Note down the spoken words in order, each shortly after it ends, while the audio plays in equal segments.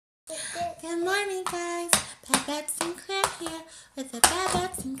Good morning, guys. Babette Sinclair here with the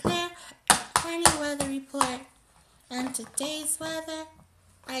Babette Sinclair morning weather report. And today's weather,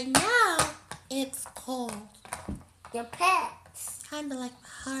 I know it's cold. Your pets. Kinda like my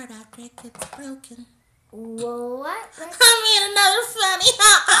heart after it gets broken. What? I mean, another funny.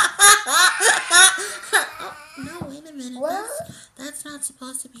 No, wait a minute. That's not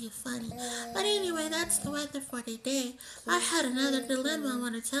supposed to be funny. But anyway, that's the weather for today. I had another dilemma I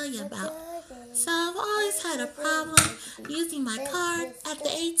want to tell you about. So I've always had a problem using my card at the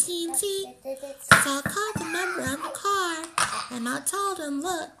AT&T. So I called the number on the card and I told them,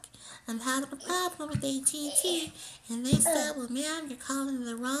 look, I'm having a problem with AT&T. And they said, well, ma'am, you're calling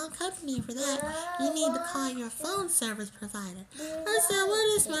the wrong company for that. You need to call your phone service provider. I said, what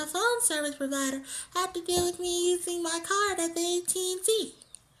does my phone service provider have to do with me using my card at the AT&T?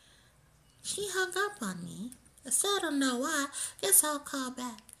 She hung up on me. I still don't know why. Guess I'll call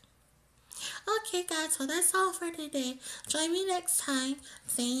back. Okay, guys, so that's all for today. Join me next time.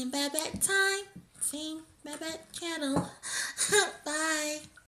 Same Babette time, same Babette channel. Bye.